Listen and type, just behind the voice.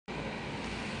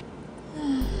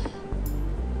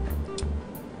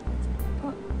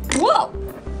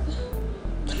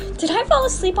Did I fall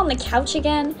asleep on the couch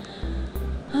again?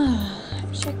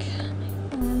 Check my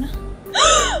phone.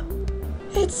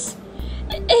 It's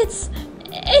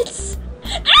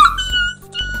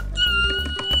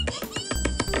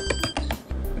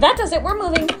That does it, we're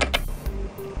moving.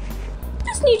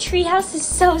 This new treehouse is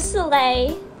so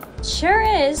slay. Sure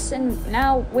is. And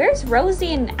now, where's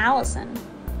Rosie and Allison?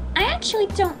 I actually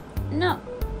don't know.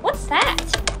 What's that?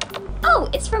 Oh,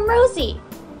 it's from Rosie.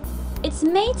 It's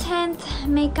May 10th.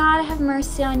 May God have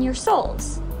mercy on your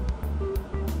souls.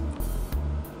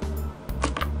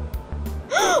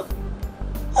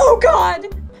 Oh God!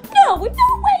 No, no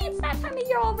way! It's that time of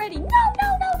year already.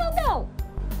 No.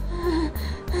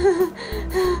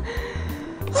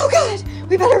 Oh God,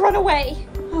 we better run away.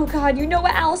 Oh God, you know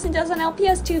what Allison does on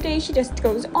LPSTube Day? She just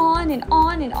goes on and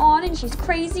on and on, and she's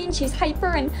crazy and she's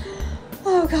hyper, and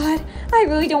oh God, I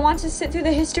really don't want to sit through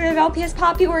the history of LPS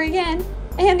Popular again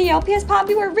and the LPS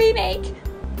Popular remake.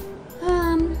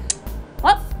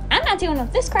 Well, I'm not dealing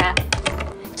with this crap.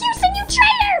 Houston, you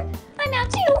traitor! I'm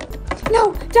out too.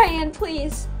 No, Diane,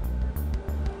 please.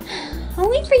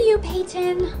 Only for you,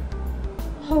 Peyton.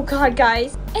 Oh God,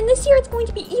 guys. And this year it's going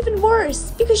to be even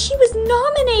worse because she was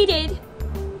nominated.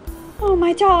 Oh,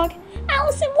 my dog.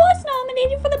 Allison was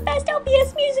nominated for the best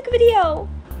LPS music video.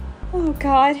 Oh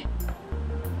God.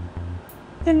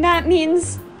 Then that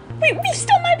means we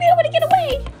still might be able to get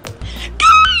away.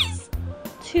 Guys!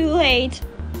 Too late.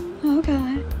 Oh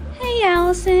God. Hey,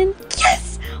 Allison.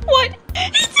 Yes! What?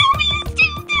 It's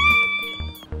LPSTube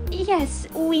Day! Yes,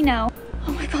 we know.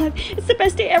 Oh my God, it's the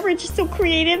best day ever. It's just so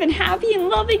creative and happy and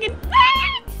loving and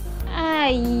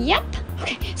yep.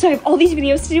 Okay, so I have all these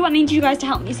videos to do. I need you guys to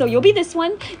help me. So you'll be this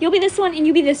one, you'll be this one, and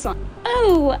you'll be this one.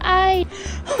 Oh my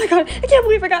God, I can't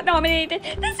believe I got nominated.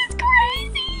 This is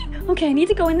crazy. Okay, I need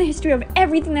to go in the history of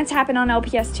everything that's happened on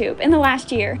LPSTube in the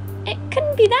last year. It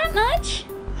couldn't be that much.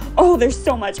 Oh, there's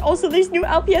so much. Also, there's new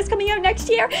LPS coming out next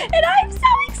year, and I'm so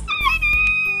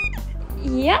excited.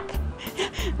 Yep.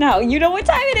 Now, you know what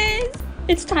time it is.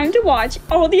 It's time to watch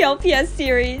all the LPS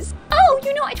series. Oh,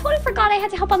 you know, I totally forgot I had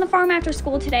to help on the farm after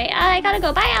school today. I gotta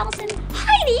go. Bye, Allison.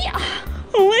 Heidi!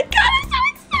 Oh my God, I'm so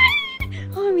excited!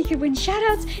 Oh, and we could win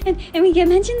shoutouts, and we get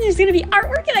mentioned. There's gonna be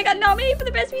artwork, and I got nominated for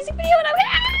the best music video, and I'm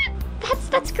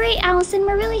That's great, Allison.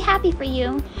 We're really happy for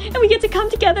you. And we get to come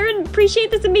together and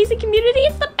appreciate this amazing community.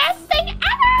 It's the best thing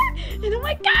ever! And oh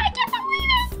my God, I can't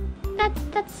believe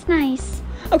it! That's nice.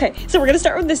 Okay, so we're gonna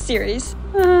start with this series.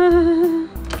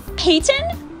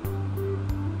 Peyton?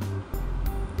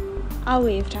 I'll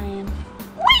leave, Diane.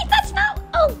 Wait, that's not...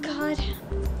 Oh, God.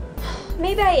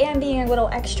 Maybe I am being a little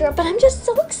extra, but I'm just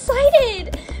so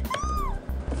excited.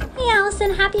 Hey,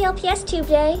 Allison. Happy LPSTube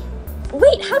Day.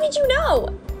 Wait, how did you know?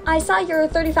 I saw your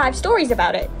 35 stories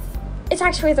about it. It's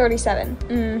actually 37.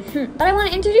 But I want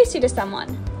to introduce you to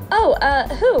someone. Oh,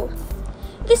 who?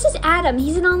 This is Adam.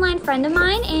 He's an online friend of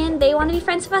mine, and they want to be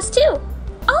friends with us, too.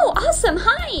 Oh, awesome.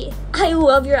 Hi. I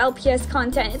love your LPS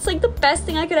content. It's like the best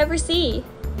thing I could ever see.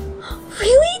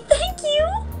 Really? Thank you.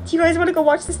 Do you guys want to go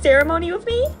watch the ceremony with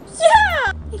me?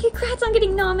 Yeah. And congrats on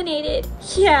getting nominated.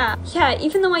 Yeah,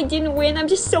 even though I didn't win, I'm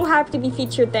just so happy to be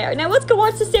featured there. Now let's go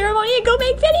watch the ceremony and go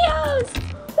make videos.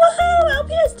 Woohoo,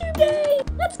 LPSTube Day.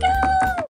 Let's go.